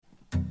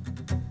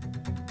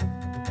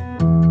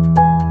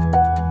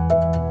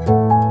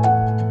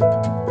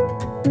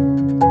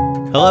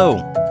Hello,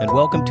 and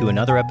welcome to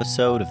another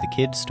episode of the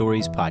Kid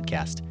Stories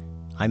Podcast.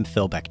 I'm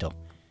Phil Bechtel.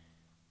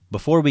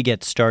 Before we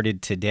get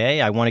started today,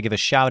 I want to give a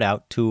shout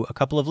out to a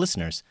couple of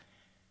listeners.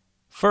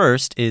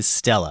 First is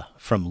Stella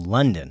from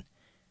London.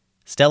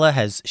 Stella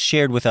has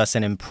shared with us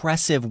an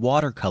impressive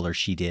watercolor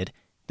she did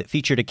that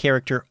featured a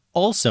character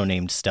also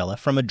named Stella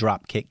from a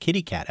Dropkick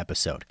Kitty Cat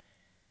episode.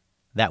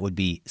 That would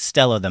be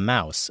Stella the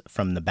Mouse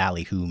from the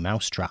Ballyhoo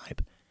Mouse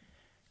Tribe.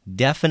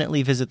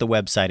 Definitely visit the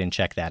website and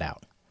check that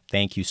out.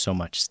 Thank you so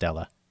much,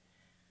 Stella.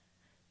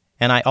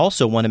 And I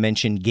also want to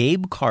mention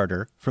Gabe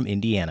Carter from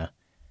Indiana.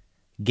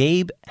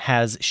 Gabe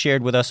has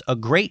shared with us a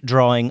great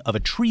drawing of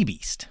a tree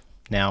beast.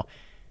 Now,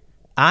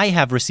 I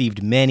have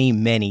received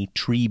many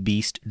tree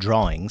beast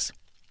drawings,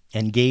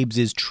 and Gabe's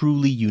is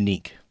truly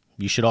unique.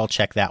 You should all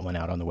check that one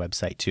out on the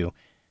website, too.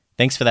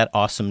 Thanks for that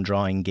awesome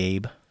drawing,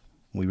 Gabe.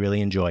 We really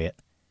enjoy it.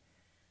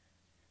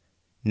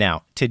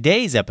 Now,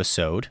 today's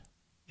episode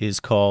is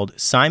called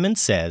Simon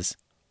Says,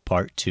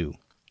 Part 2.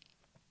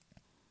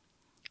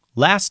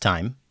 Last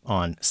time,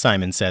 on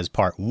Simon Says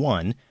Part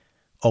 1,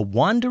 a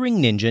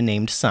wandering ninja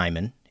named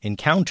Simon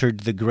encountered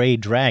the Gray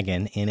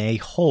Dragon in a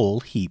whole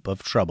heap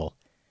of trouble.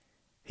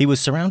 He was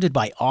surrounded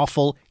by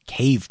awful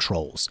cave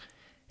trolls,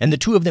 and the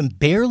two of them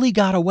barely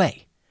got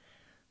away.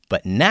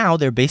 But now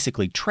they're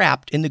basically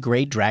trapped in the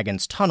Gray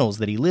Dragon's tunnels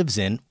that he lives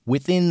in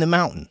within the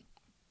mountain.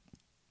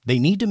 They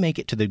need to make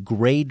it to the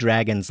Gray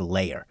Dragon's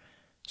lair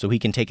so he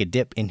can take a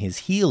dip in his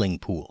healing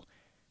pool.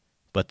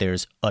 But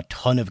there's a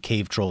ton of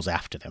cave trolls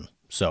after them,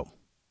 so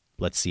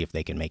let's see if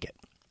they can make it.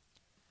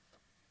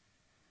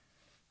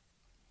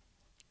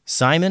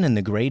 Simon and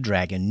the Gray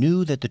Dragon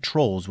knew that the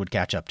trolls would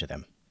catch up to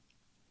them.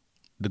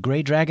 The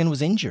Gray Dragon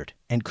was injured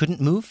and couldn't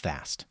move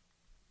fast.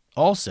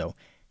 Also,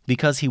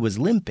 because he was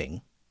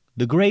limping,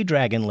 the Gray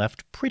Dragon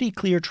left pretty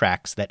clear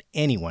tracks that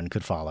anyone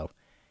could follow.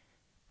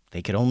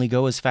 They could only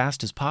go as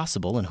fast as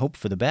possible and hope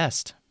for the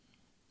best.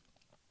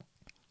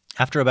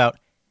 After about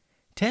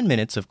 10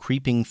 minutes of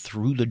creeping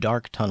through the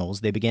dark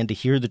tunnels, they began to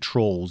hear the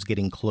trolls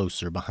getting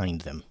closer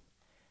behind them.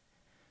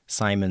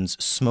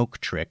 Simon's smoke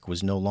trick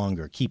was no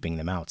longer keeping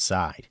them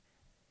outside.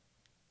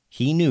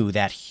 He knew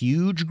that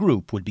huge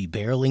group would be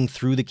barreling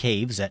through the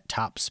caves at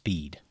top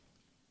speed.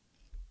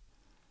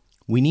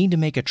 "We need to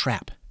make a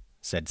trap,"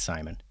 said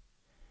Simon.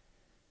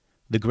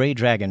 The Gray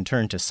Dragon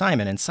turned to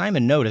Simon, and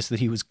Simon noticed that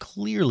he was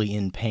clearly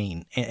in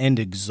pain and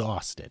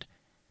exhausted.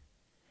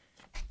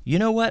 "You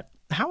know what?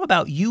 How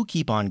about you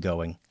keep on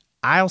going?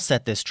 I'll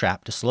set this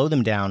trap to slow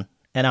them down,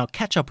 and I'll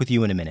catch up with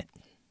you in a minute."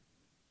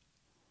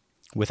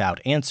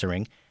 Without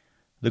answering,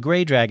 the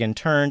Gray Dragon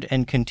turned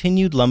and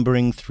continued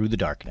lumbering through the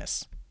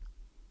darkness.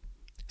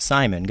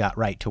 Simon got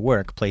right to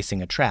work placing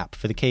a trap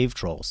for the cave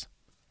trolls.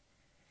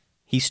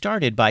 He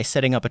started by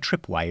setting up a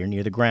tripwire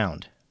near the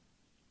ground.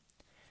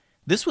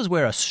 This was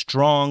where a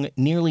strong,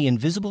 nearly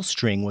invisible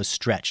string was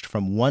stretched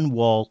from one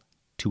wall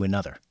to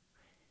another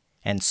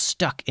and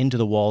stuck into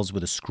the walls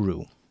with a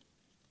screw.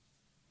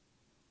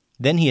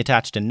 Then he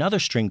attached another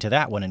string to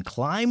that one and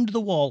climbed the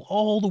wall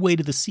all the way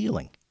to the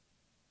ceiling.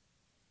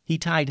 He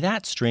tied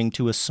that string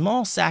to a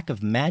small sack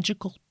of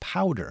magical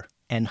powder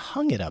and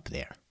hung it up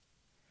there.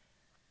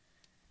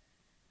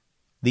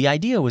 The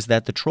idea was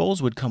that the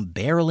trolls would come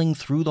barreling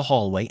through the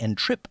hallway and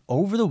trip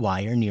over the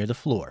wire near the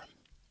floor.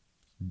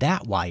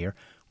 That wire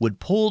would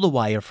pull the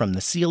wire from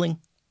the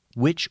ceiling,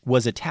 which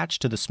was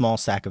attached to the small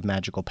sack of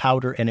magical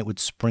powder, and it would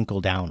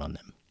sprinkle down on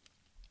them.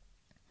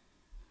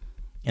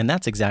 And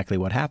that's exactly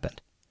what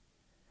happened.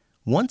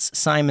 Once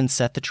Simon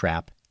set the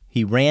trap,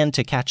 he ran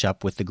to catch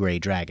up with the Gray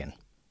Dragon.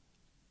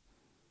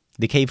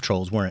 The cave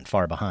trolls weren't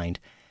far behind,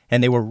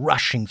 and they were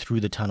rushing through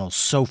the tunnels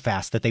so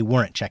fast that they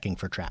weren't checking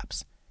for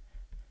traps.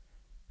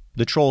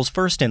 The trolls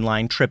first in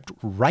line tripped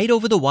right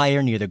over the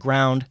wire near the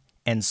ground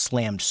and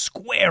slammed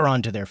square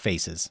onto their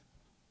faces.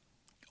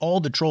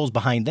 All the trolls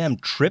behind them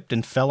tripped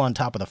and fell on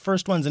top of the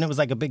first ones, and it was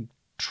like a big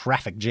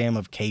traffic jam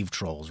of cave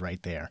trolls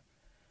right there.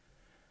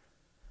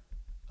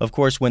 Of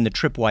course, when the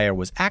tripwire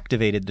was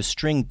activated, the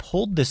string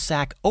pulled the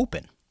sack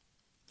open,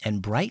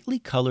 and brightly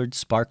colored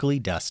sparkly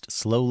dust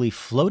slowly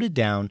floated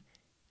down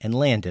and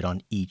landed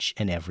on each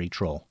and every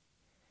troll.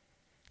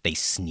 They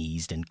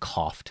sneezed and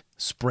coughed,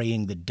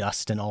 spraying the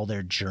dust and all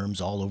their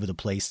germs all over the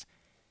place.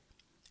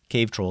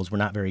 Cave trolls were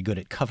not very good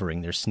at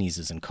covering their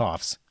sneezes and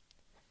coughs.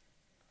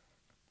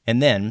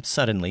 And then,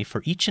 suddenly,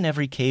 for each and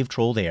every cave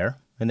troll there,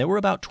 and there were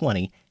about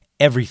 20,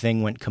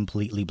 everything went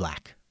completely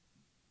black.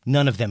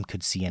 None of them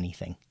could see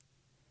anything.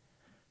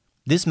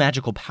 This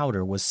magical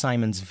powder was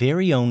Simon's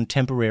very own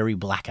temporary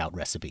blackout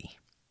recipe.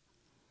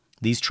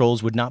 These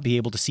trolls would not be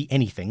able to see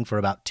anything for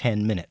about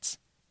 10 minutes.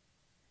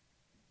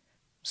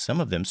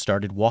 Some of them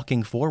started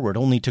walking forward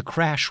only to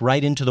crash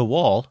right into the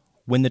wall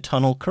when the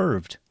tunnel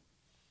curved.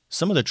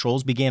 Some of the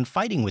trolls began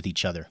fighting with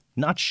each other,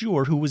 not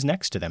sure who was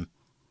next to them.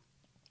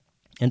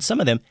 And some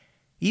of them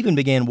even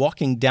began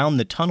walking down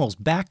the tunnels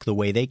back the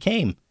way they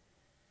came.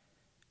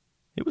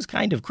 It was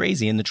kind of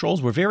crazy, and the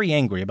trolls were very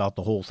angry about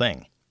the whole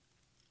thing.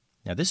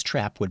 Now, this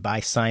trap would buy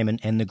Simon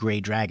and the Gray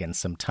Dragon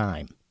some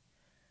time.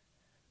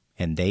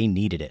 And they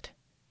needed it.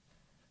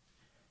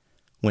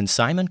 When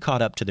Simon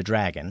caught up to the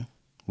dragon,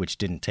 which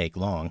didn't take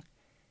long,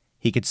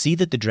 he could see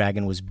that the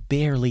dragon was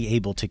barely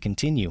able to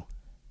continue.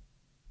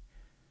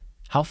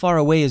 "How far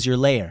away is your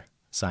lair?"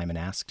 Simon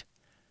asked.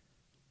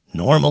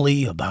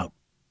 "Normally about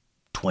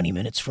 20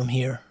 minutes from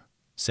here,"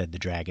 said the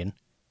dragon.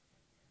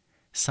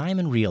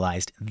 Simon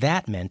realized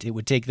that meant it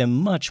would take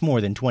them much more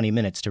than 20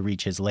 minutes to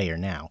reach his lair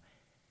now,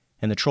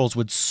 and the trolls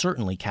would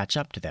certainly catch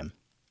up to them.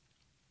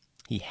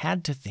 He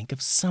had to think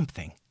of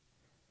something.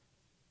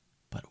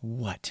 But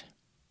what?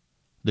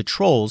 The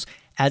trolls,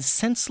 as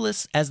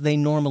senseless as they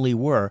normally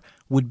were,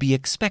 would be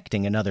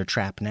expecting another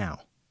trap now,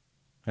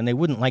 and they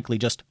wouldn't likely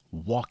just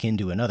walk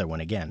into another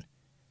one again.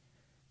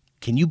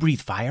 "Can you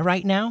breathe fire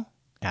right now?"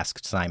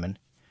 asked Simon.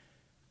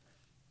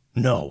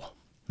 "No,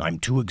 I'm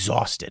too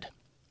exhausted.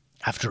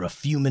 After a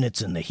few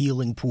minutes in the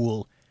healing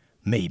pool,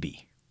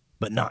 maybe,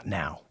 but not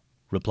now,"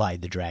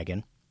 replied the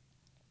dragon.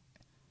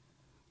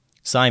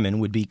 Simon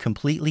would be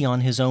completely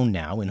on his own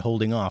now in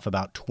holding off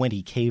about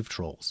 20 cave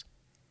trolls.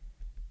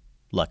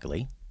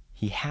 Luckily,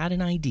 he had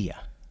an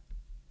idea.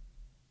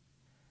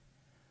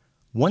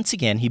 Once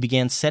again, he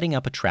began setting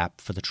up a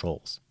trap for the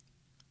trolls.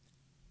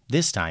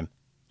 This time,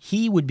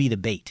 he would be the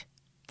bait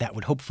that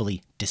would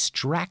hopefully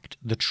distract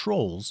the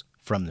trolls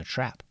from the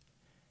trap.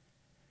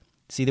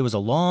 See, there was a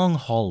long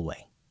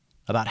hallway.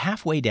 About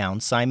halfway down,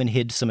 Simon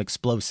hid some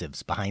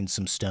explosives behind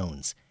some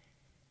stones.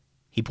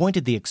 He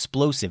pointed the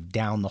explosive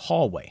down the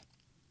hallway.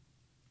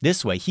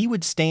 This way, he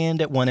would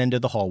stand at one end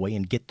of the hallway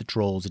and get the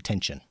trolls'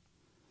 attention.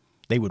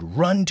 They would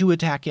run to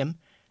attack him,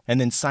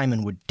 and then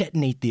Simon would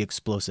detonate the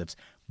explosives,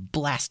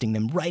 blasting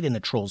them right in the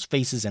trolls'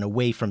 faces and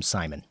away from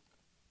Simon.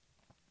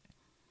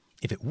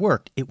 If it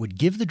worked, it would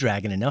give the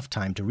dragon enough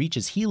time to reach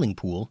his healing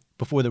pool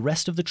before the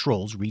rest of the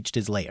trolls reached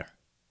his lair.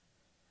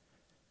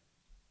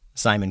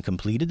 Simon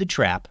completed the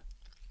trap,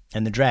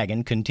 and the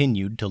dragon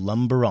continued to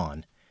lumber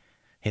on,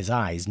 his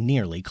eyes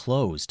nearly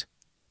closed.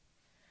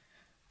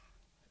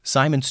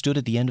 Simon stood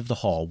at the end of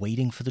the hall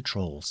waiting for the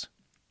trolls.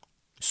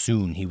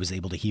 Soon he was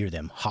able to hear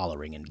them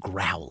hollering and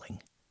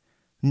growling,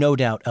 no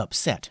doubt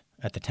upset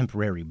at the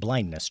temporary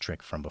blindness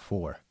trick from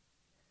before.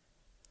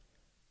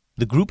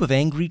 The group of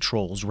angry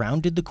trolls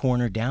rounded the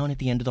corner down at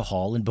the end of the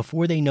hall, and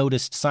before they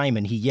noticed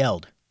Simon, he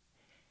yelled,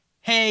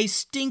 "Hey,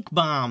 stink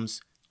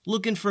bombs!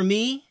 Looking for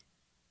me?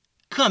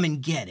 Come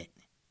and get it!"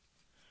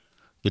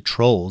 The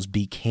trolls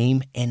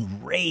became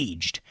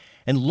enraged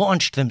and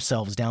launched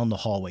themselves down the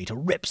hallway to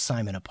rip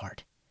Simon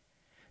apart.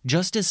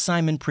 Just as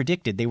Simon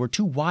predicted, they were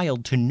too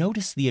wild to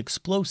notice the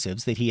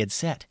explosives that he had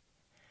set.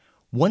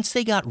 Once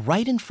they got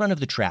right in front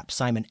of the trap,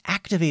 Simon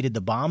activated the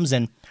bombs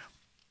and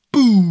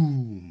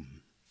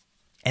boom!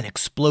 An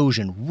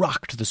explosion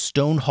rocked the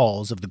stone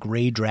halls of the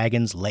gray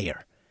dragon's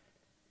lair.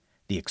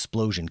 The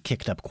explosion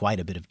kicked up quite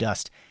a bit of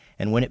dust,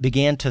 and when it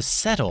began to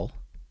settle,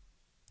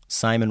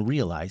 Simon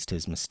realized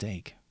his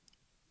mistake.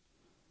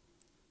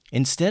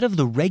 Instead of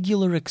the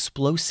regular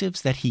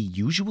explosives that he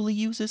usually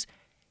uses,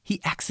 he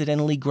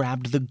accidentally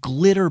grabbed the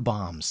glitter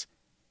bombs.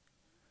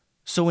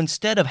 So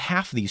instead of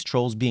half these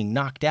trolls being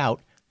knocked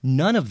out,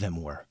 none of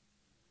them were.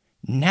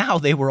 Now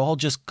they were all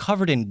just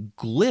covered in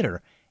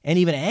glitter and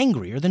even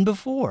angrier than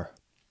before.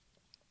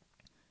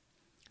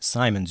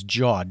 Simon's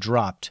jaw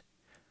dropped.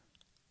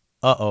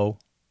 "Uh-oh,"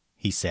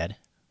 he said.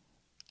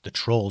 The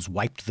trolls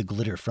wiped the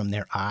glitter from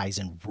their eyes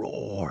and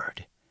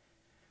roared.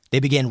 They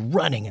began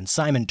running, and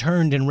Simon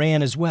turned and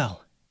ran as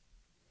well.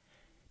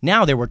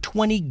 Now there were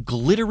 20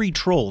 glittery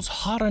trolls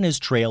hot on his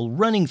trail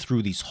running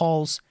through these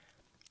halls,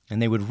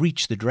 and they would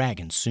reach the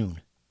dragon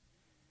soon.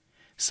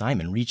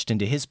 Simon reached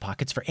into his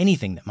pockets for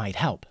anything that might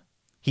help.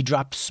 He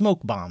dropped smoke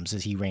bombs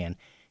as he ran.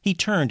 He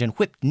turned and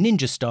whipped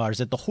ninja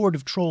stars at the horde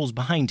of trolls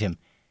behind him.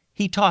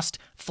 He tossed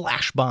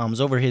flash bombs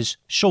over his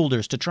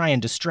shoulders to try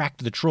and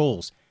distract the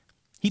trolls.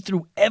 He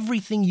threw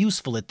everything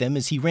useful at them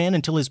as he ran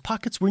until his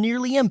pockets were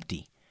nearly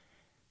empty,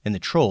 and the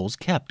trolls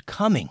kept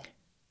coming.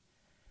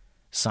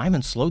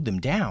 Simon slowed them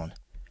down,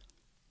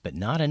 but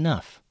not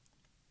enough.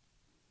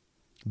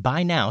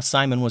 By now,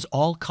 Simon was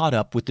all caught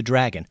up with the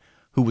dragon,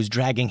 who was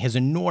dragging his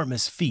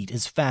enormous feet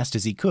as fast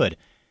as he could,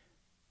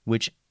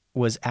 which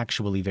was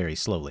actually very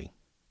slowly.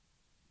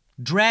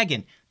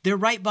 "Dragon, they're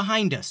right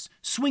behind us.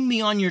 Swing me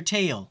on your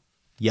tail,"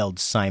 yelled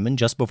Simon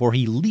just before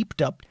he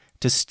leaped up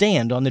to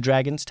stand on the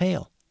dragon's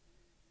tail.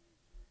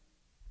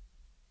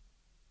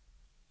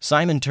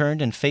 Simon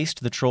turned and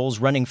faced the trolls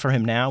running for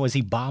him now as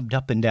he bobbed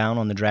up and down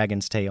on the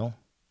dragon's tail.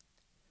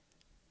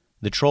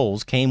 The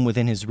trolls came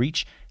within his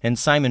reach, and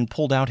Simon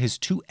pulled out his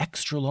 2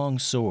 extra-long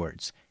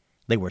swords.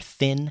 They were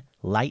thin,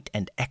 light,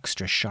 and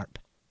extra sharp.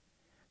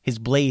 His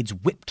blades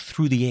whipped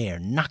through the air,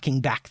 knocking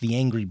back the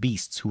angry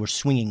beasts who were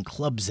swinging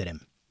clubs at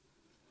him.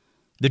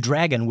 The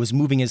dragon was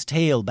moving his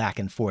tail back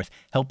and forth,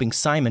 helping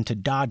Simon to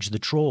dodge the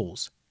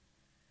trolls.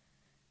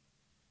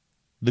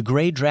 The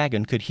gray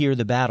dragon could hear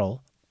the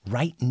battle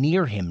right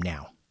near him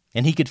now,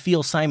 and he could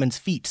feel Simon's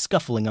feet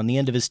scuffling on the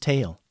end of his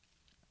tail.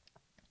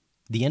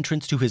 The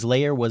entrance to his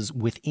lair was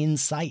within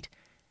sight,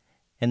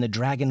 and the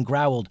dragon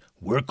growled,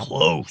 "We're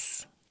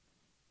close."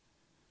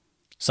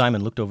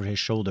 Simon looked over his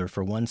shoulder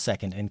for 1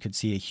 second and could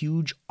see a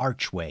huge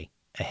archway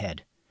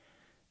ahead.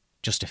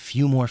 Just a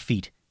few more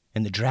feet,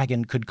 and the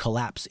dragon could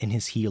collapse in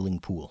his healing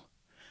pool.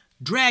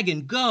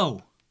 "Dragon,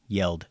 go!"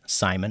 yelled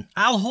Simon.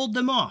 "I'll hold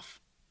them off."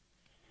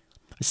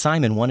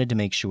 Simon wanted to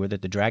make sure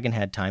that the dragon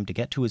had time to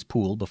get to his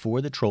pool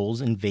before the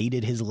trolls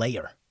invaded his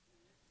lair.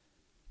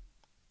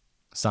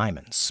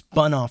 Simon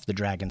spun off the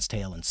dragon's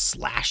tail and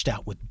slashed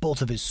out with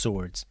both of his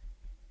swords.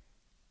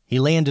 He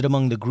landed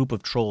among the group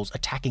of trolls,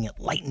 attacking at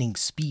lightning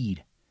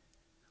speed.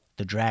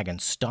 The dragon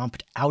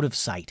stomped out of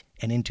sight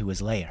and into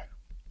his lair.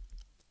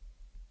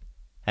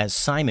 As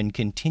Simon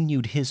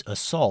continued his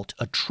assault,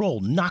 a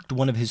troll knocked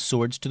one of his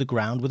swords to the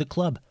ground with a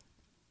club.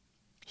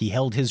 He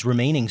held his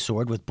remaining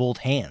sword with both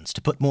hands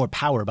to put more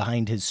power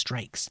behind his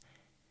strikes.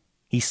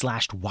 He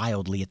slashed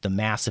wildly at the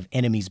mass of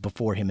enemies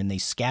before him, and they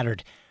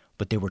scattered,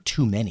 but there were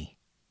too many.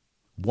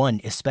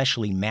 One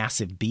especially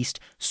massive beast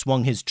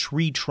swung his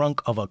tree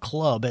trunk of a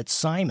club at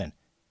Simon.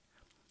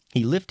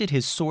 He lifted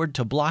his sword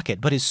to block it,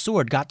 but his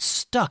sword got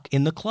stuck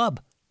in the club.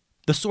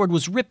 The sword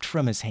was ripped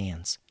from his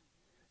hands.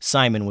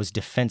 Simon was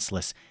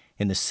defenseless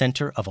in the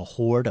center of a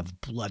horde of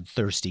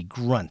bloodthirsty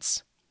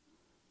grunts.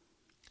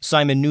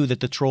 Simon knew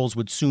that the trolls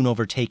would soon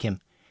overtake him,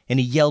 and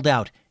he yelled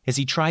out as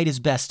he tried his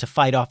best to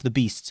fight off the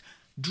beasts,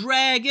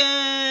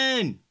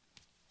 "Dragon!"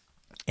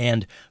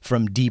 And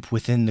from deep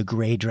within the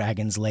gray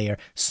dragon's lair,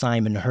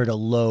 Simon heard a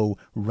low,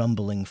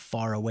 rumbling,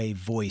 faraway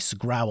voice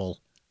growl,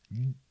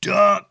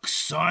 "Duck,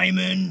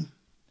 Simon!"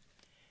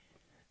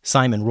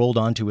 Simon rolled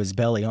onto his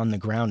belly on the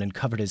ground and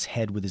covered his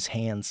head with his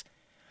hands.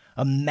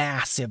 A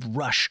massive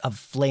rush of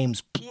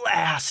flames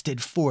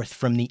blasted forth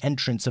from the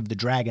entrance of the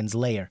dragon's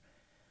lair.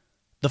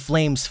 The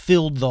flames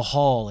filled the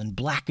hall and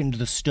blackened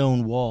the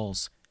stone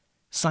walls.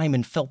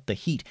 Simon felt the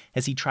heat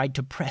as he tried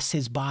to press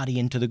his body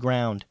into the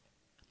ground.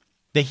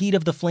 The heat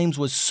of the flames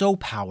was so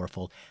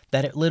powerful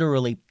that it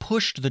literally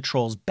pushed the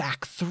trolls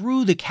back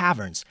through the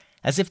caverns,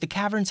 as if the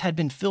caverns had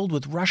been filled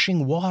with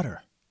rushing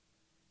water.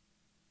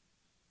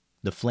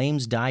 The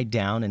flames died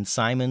down, and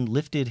Simon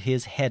lifted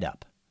his head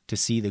up to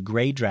see the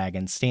gray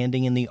dragon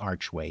standing in the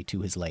archway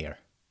to his lair.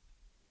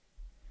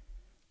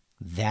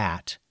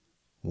 "That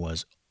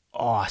was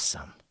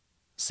awesome,"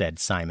 said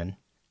Simon.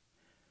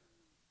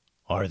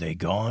 "Are they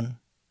gone?"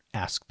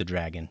 asked the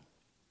dragon.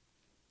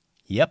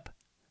 "Yep,"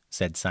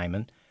 said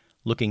Simon,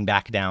 looking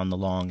back down the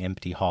long,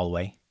 empty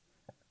hallway.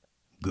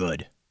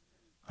 "Good.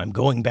 I'm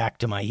going back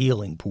to my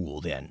healing pool,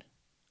 then,"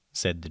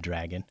 said the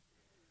dragon.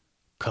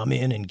 "Come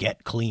in and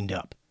get cleaned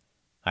up.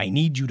 I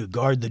need you to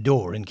guard the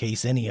door in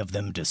case any of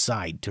them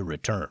decide to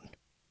return."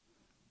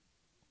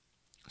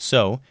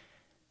 So,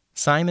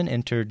 Simon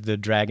entered the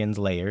dragon's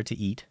lair to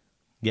eat,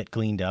 get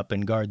cleaned up,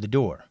 and guard the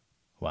door,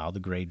 while the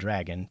gray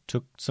dragon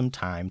took some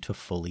time to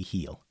fully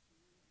heal.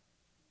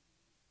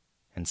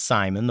 And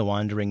Simon, the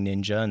wandering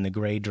ninja, and the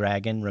gray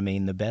dragon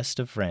remain the best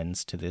of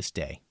friends to this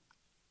day.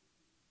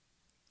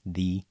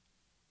 The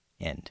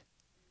end.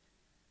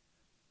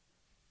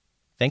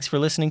 Thanks for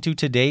listening to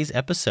today's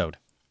episode.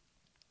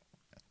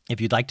 If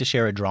you'd like to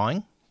share a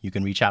drawing, you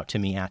can reach out to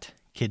me at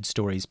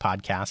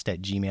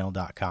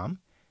kidstoriespodcast@gmail.com.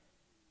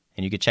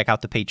 And you can check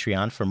out the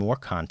Patreon for more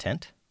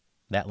content.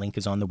 That link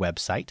is on the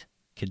website,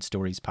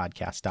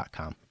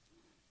 kidstoriespodcast.com.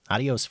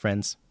 Adios,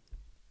 friends.